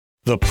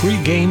The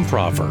pregame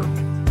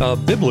proverb, a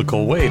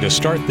biblical way to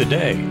start the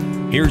day.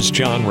 Here's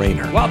John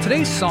Rayner. Well,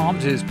 today's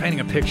Psalms is painting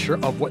a picture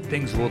of what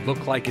things will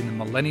look like in the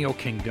millennial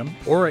kingdom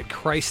or at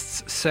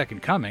Christ's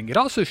second coming. It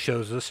also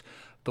shows us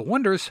the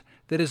wonders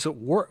that his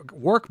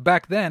work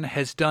back then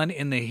has done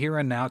in the here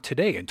and now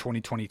today in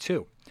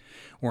 2022.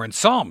 We're in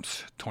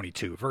Psalms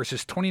 22,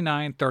 verses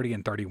 29, 30,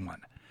 and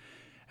 31.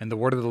 And the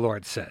word of the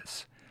Lord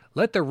says,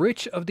 "Let the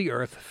rich of the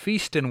earth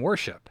feast and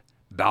worship,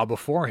 bow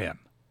before him,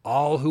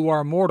 all who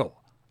are mortal,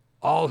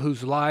 all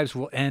whose lives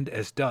will end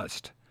as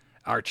dust.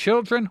 Our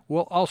children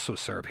will also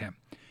serve him.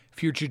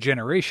 Future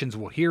generations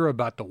will hear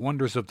about the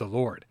wonders of the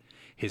Lord.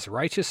 His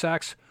righteous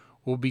acts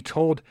will be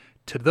told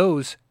to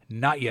those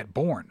not yet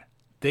born.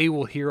 They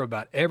will hear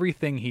about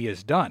everything he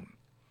has done."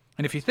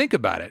 And if you think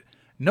about it,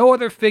 no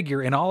other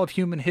figure in all of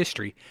human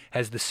history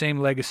has the same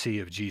legacy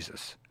of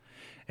Jesus.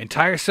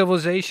 Entire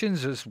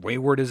civilizations, as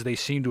wayward as they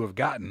seem to have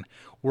gotten,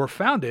 were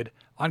founded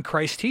on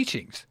Christ's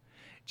teachings.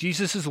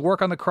 Jesus'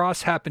 work on the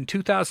cross happened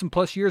 2,000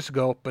 plus years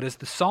ago, but as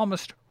the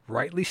psalmist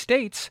rightly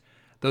states,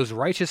 those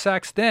righteous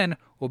acts then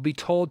will be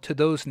told to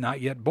those not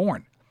yet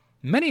born.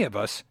 Many of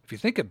us, if you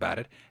think about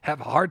it,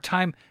 have a hard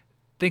time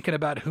thinking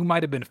about who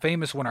might have been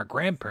famous when our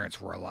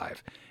grandparents were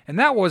alive. And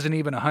that wasn't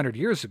even 100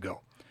 years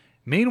ago.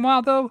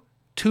 Meanwhile, though,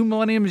 2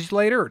 millenniums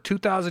later or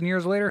 2,000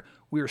 years later,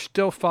 we are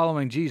still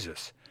following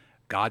Jesus.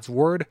 God's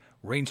word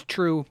reigns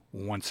true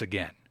once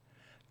again.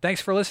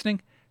 Thanks for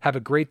listening. Have a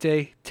great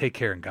day. Take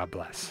care and God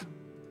bless.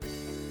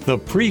 The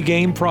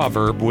pregame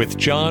proverb with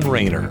John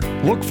Rayner.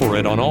 Look for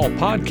it on all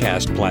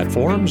podcast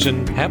platforms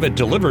and have it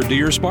delivered to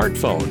your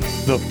smartphone.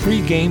 The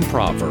pregame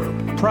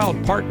proverb,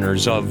 proud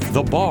partners of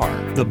The Bar,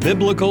 the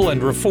Biblical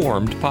and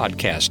Reformed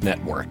Podcast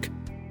Network.